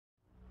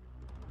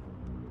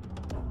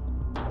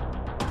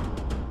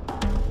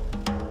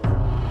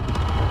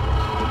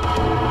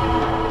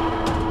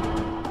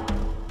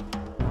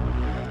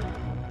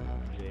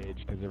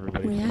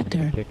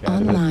Computer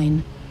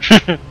online.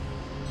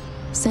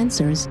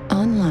 Sensors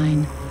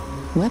online.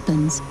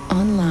 Weapons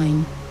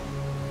online.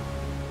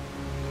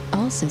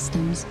 All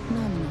systems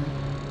nominal.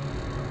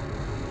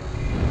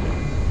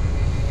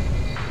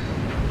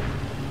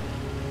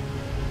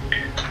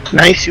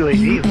 Nice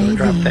UAV. We'll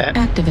drop that.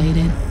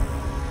 Activated.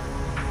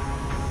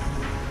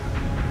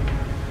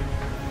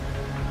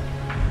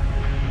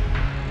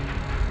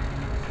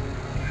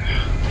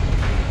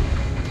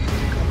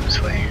 Go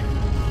this way.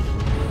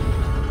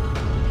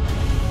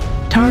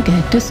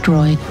 Target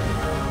destroyed.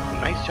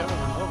 Nice job on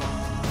the mobile.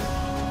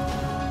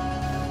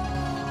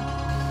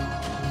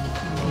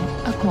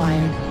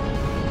 Acquired.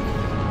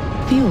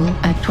 Fuel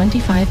at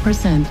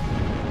 25%.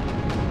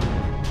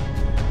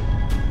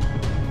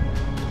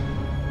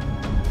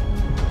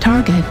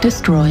 Target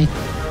destroyed.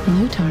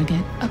 New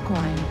target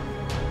acquired.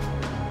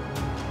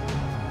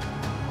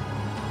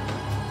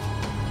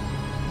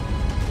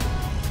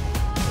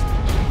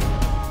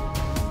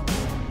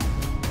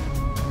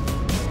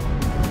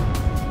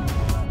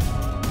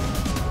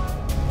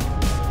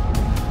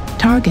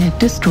 Target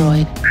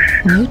destroyed.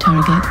 New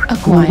target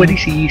acquired. Nobody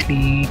sees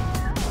me.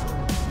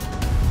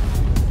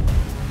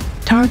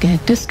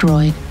 Target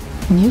destroyed.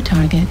 New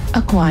target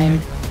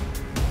acquired.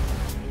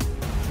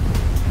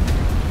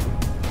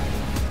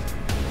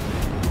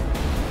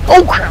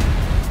 Oh crap!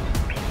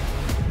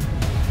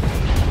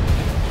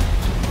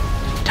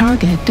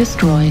 Target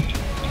destroyed.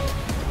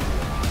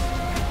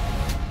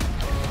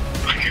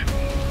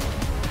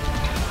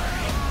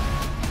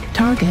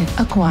 Target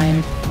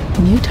acquired.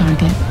 New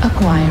target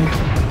acquired.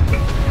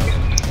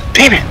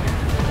 Damn it!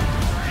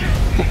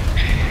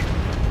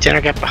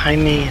 Jenner got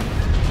behind me.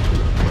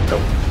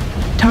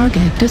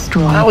 Target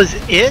destroyed. That was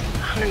it?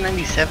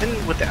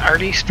 197 with the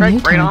RD strike New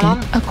right on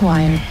target him?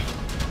 acquired.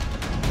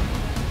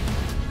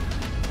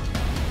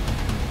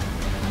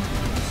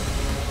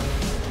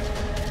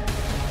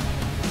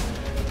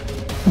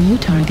 New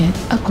target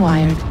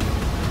acquired.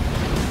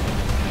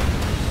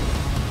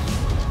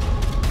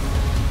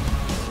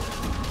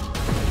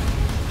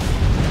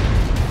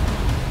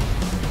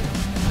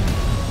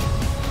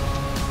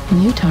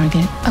 New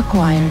target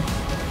acquired.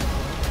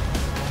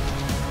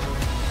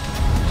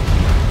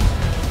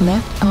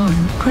 Left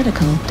arm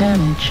critical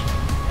damage.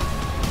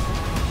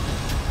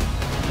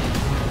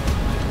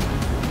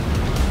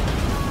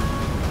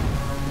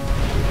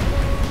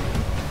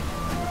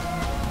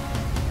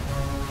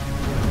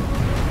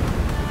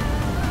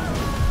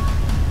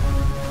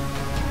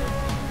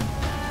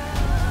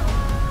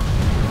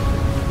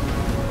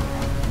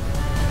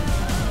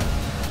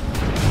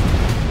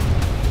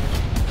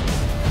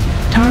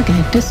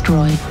 Target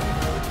destroyed.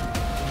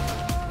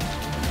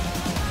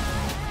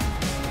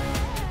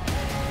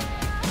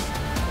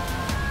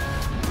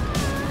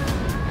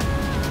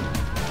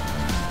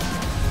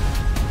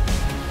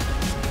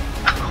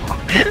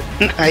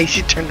 Nice,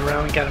 you turned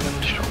around and got him in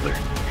the shoulder.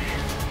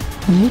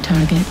 New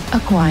target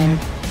acquired.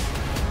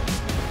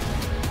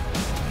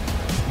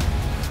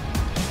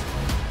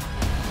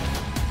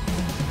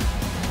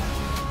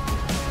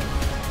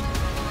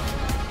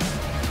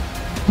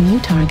 New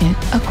target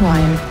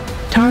acquired.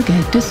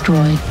 Target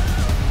destroyed.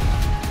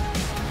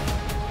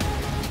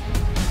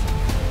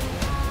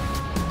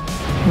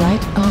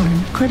 Right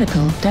arm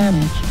critical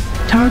damage.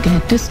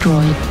 Target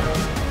destroyed.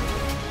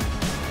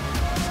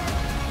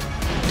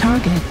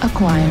 Target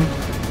acquired.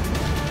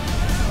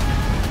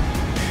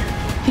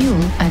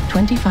 Fuel at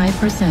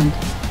 25%.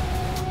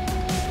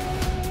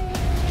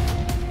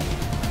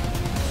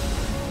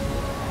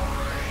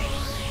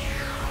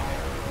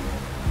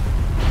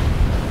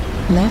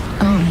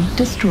 Left arm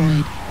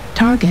destroyed.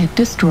 Target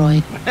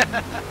destroyed.